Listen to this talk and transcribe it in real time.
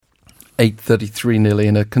8:33 nearly,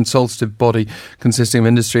 and a consultative body consisting of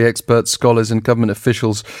industry experts, scholars and government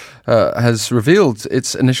officials has revealed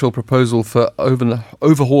its initial proposal for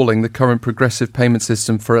overhauling the current progressive payment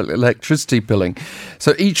system for electricity billing.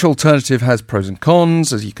 So each alternative has pros and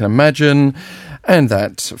cons, as you can imagine, and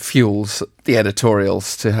that fuels the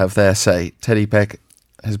editorials to have their say. Teddy Peck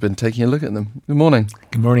has been taking a look at them. Good morning.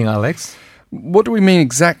 Good morning, Alex. What do we mean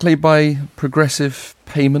exactly by progressive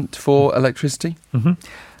payment for electricity?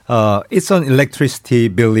 It's an electricity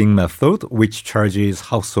billing method which charges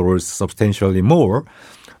households substantially more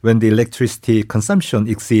when the electricity consumption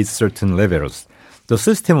exceeds certain levels. The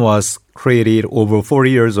system was created over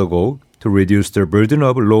 40 years ago to reduce the burden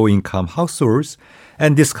of low-income households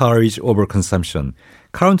and discourage overconsumption.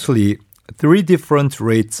 Currently, 3 different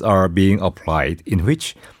rates are being applied in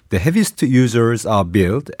which the heaviest users are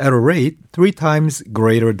billed at a rate 3 times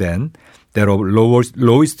greater than that of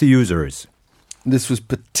lowest users. This was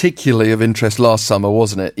particularly of interest last summer,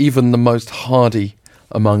 wasn't it? Even the most hardy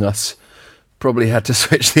among us probably had to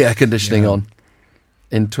switch the air conditioning on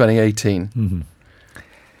in 2018.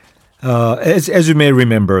 As you may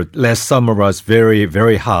remember, last summer was very,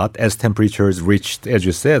 very hot as temperatures reached, as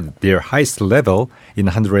you said, their highest level in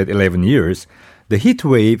 111 years. The heat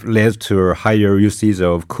wave led to higher usage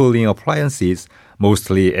of cooling appliances,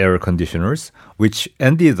 mostly air conditioners, which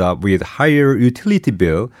ended up with higher utility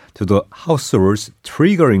bill to the households,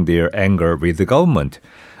 triggering their anger with the government.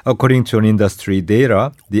 According to an industry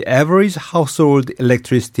data, the average household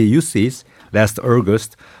electricity usage last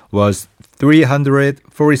August was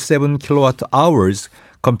 347 kilowatt hours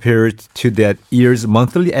compared to that year's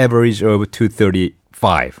monthly average of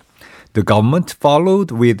 235. The government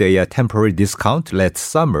followed with a temporary discount last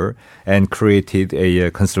summer and created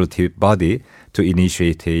a consultative body to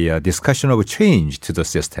initiate a discussion of a change to the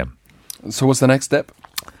system. So what's the next step?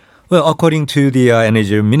 Well, according to the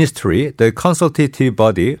Energy Ministry, the consultative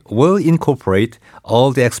body will incorporate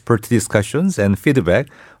all the expert discussions and feedback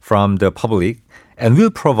from the public and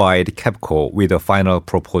will provide KEPCO with a final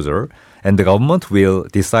proposal, and the government will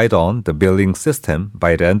decide on the billing system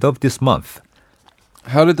by the end of this month.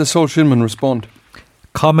 How did the Seoul Shinmun respond?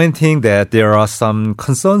 Commenting that there are some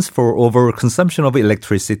concerns for overconsumption of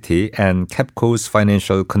electricity and KEPCO's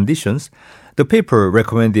financial conditions, the paper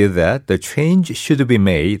recommended that the change should be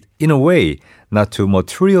made in a way not to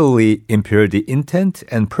materially impair the intent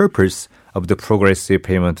and purpose of the progressive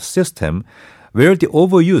payment system, where the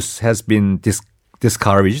overuse has been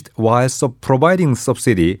discouraged while providing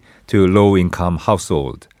subsidy to low-income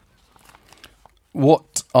households.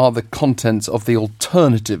 What are the contents of the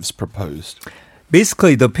alternatives proposed?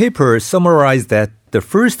 Basically, the paper summarized that the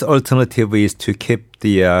first alternative is to keep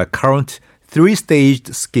the current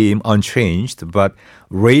 3-staged scheme unchanged, but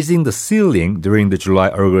raising the ceiling during the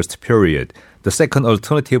July-August period. The second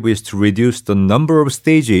alternative is to reduce the number of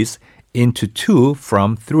stages into 2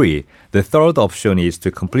 from 3. The third option is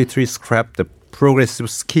to completely scrap the progressive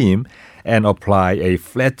scheme and apply a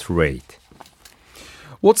flat rate.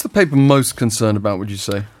 What's the paper most concerned about, would you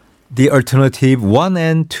say? The alternative 1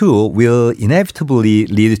 and 2 will inevitably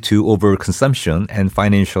lead to overconsumption and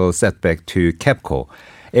financial setback to KEPCO.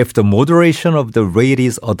 If the moderation of the rate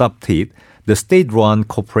is adopted, the state-run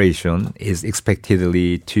corporation is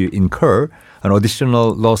expectedly to incur an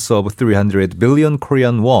additional loss of 300 billion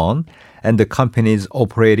Korean won, and the company's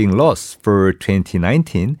operating loss for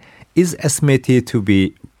 2019 is estimated to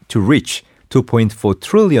reach 2.4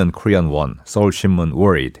 trillion Korean won, Seoul Shinmun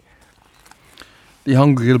worried. The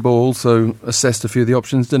한국일보 also assessed a few of the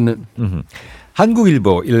options, didn't it?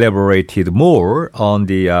 한국일보 elaborated more on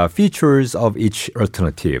the features of each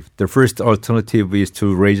alternative. The first alternative is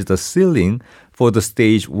to raise the ceiling for the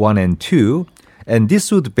stage 1 and 2, and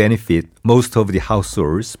this would benefit most of the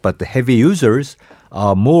households, but the heavy users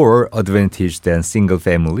are more advantaged than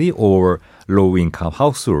single-family or low-income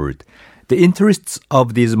household. The interests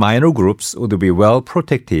of these minor groups would be well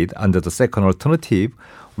protected under the second alternative,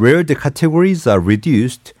 where the categories are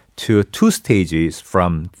reduced to 2 stages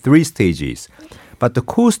from 3 stages. But the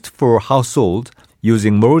cost for household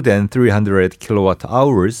using more than 300 kilowatt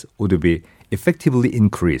hours would be effectively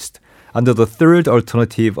increased. Under the third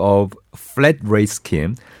alternative of flat rate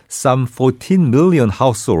scheme, some 14 million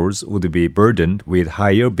households would be burdened with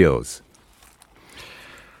higher bills.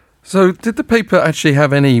 So did the paper actually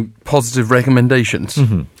have any positive recommendations?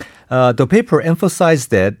 The paper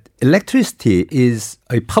emphasized that electricity is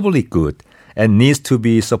a public good and needs to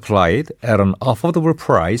be supplied at an affordable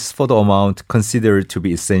price for the amount considered to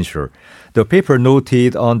be essential. The paper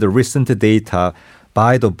noted on the recent data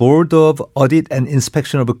by the Board of Audit and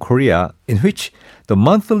Inspection of Korea, in which the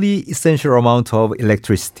monthly essential amount of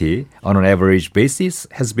electricity on an average basis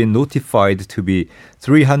has been notified to be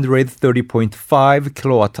 330.5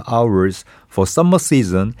 kilowatt hours for summer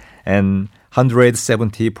season and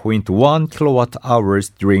 170.1 kilowatt hours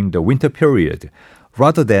during the winter period.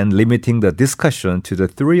 Rather than limiting the discussion to the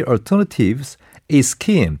three alternatives, a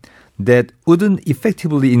scheme that wouldn't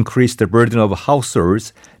effectively increase the burden of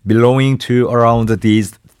households belonging to around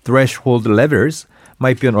these threshold levels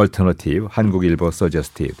might be an alternative, 한국일보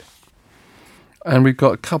suggested. And we've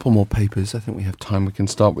got a couple more papers. I think we have time. We can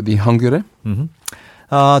start with the Hangul.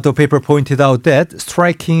 The paper pointed out that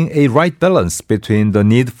striking a right balance between the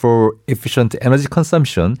need for efficient energy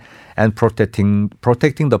consumption and protecting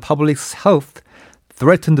the public's health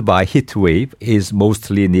threatened by heat wave is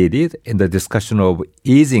mostly needed in the discussion of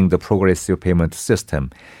easing the progressive payment system.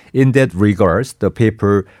 In that regards, the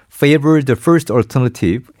paper favored the first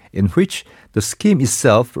alternative, in which the scheme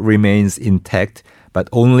itself remains intact, but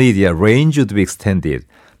only the range would be extended.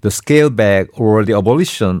 The scale back or the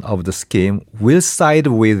abolition of the scheme will side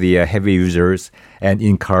with the heavy users and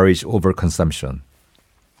encourage overconsumption.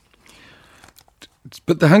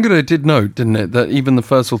 But the Hangul did note, didn't it, that even the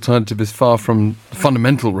first alternative is far from the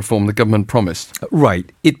fundamental reform the government promised. Right.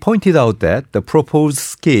 It pointed out that the proposed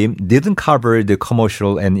scheme didn't cover the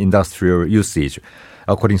commercial and industrial usage.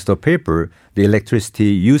 According to the paper, the electricity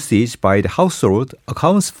usage by the household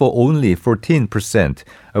accounts for only 14%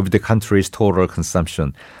 of the country's total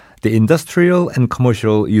consumption. The industrial and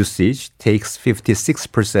commercial usage takes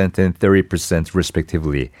 56% and 30%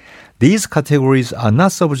 respectively. These categories are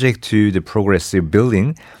not subject to the progressive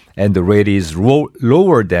billing, and the rate is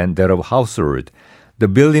lower than that of household. The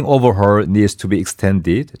billing overhaul needs to be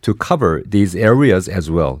extended to cover these areas as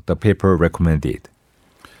well, the paper recommended.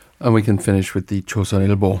 And we can finish with the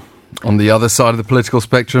조선일보. On the other side of the political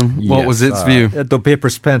spectrum, what was its view? The paper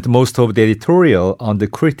spent most of the editorial on the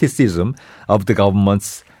criticism of the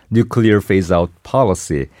government's nuclear phase-out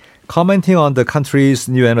policy. Commenting on the country's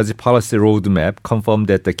new energy policy roadmap, confirmed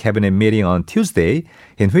at the cabinet meeting on Tuesday,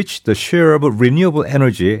 in which the share of renewable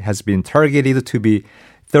energy has been targeted to be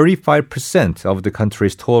 35% of the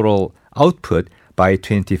country's total output by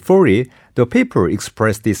 2040, the paper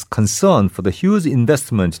expressed its concern for the huge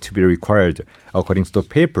investment to be required. According to the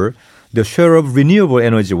paper, the share of renewable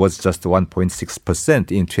energy was just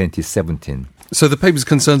 1.6% in 2017. So the paper's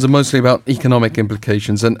concerns are mostly about economic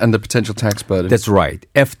implications and the potential tax burden. That's right.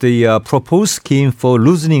 If the proposed scheme for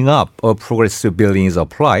loosening up of progressive billing is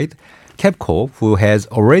applied, KEPCO, who has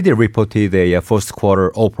already reported a first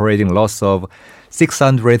quarter operating loss of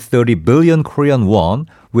 630 billion Korean won,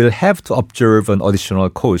 will have to observe an additional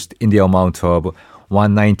cost in the amount of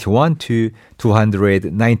 191 to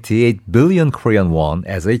 298 billion Korean won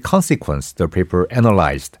as a consequence, the paper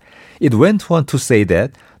analyzed. It went on to say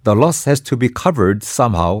that the loss has to be covered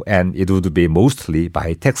somehow, and it would be mostly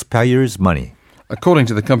by taxpayers' money. According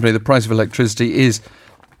to the company, the price of electricity is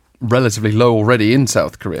relatively low already in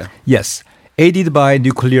South Korea. Yes. Aided by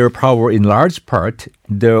nuclear power in large part,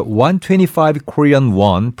 the 125 Korean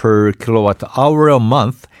won per kilowatt hour a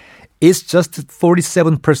month is just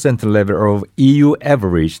 47% level of EU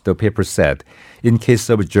average, the paper said. In case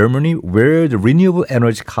of Germany, where the renewable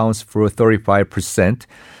energy counts for 35%,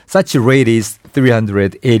 such a rate is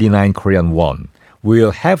 389 Korean won.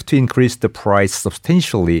 We'll have to increase the price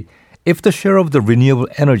substantially if the share of the renewable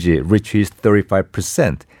energy reaches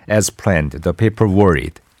 35% as planned, the paper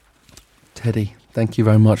worried. Teddy, thank you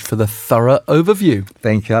very much for the thorough overview.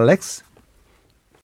 Thank you, Alex.